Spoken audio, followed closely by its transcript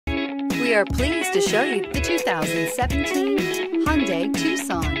We are pleased to show you the 2017 Hyundai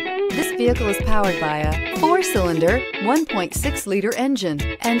Tucson. This vehicle is powered by a 4-cylinder, 1.6-liter engine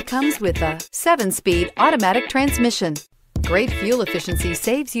and comes with a 7-speed automatic transmission. Great fuel efficiency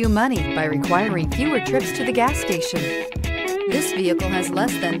saves you money by requiring fewer trips to the gas station. This vehicle has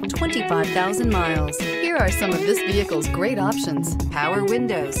less than 25,000 miles. Here are some of this vehicle's great options: power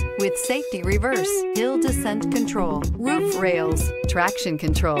windows with safety reverse, hill descent control, roof rails, traction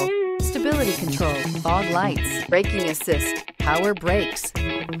control, stability control, fog lights, braking assist, power brakes.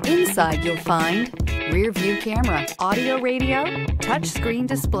 Inside you'll find rear view camera, audio radio, touchscreen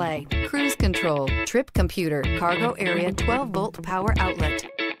display, cruise control, trip computer, cargo area 12-volt power outlet.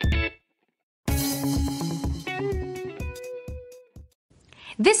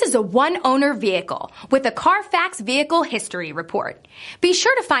 This is a one-owner vehicle with a Carfax Vehicle History Report. Be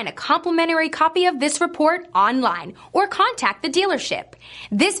sure to find a complimentary copy of this report online or contact the dealership.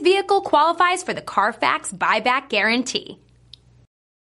 This vehicle qualifies for the Carfax Buyback Guarantee.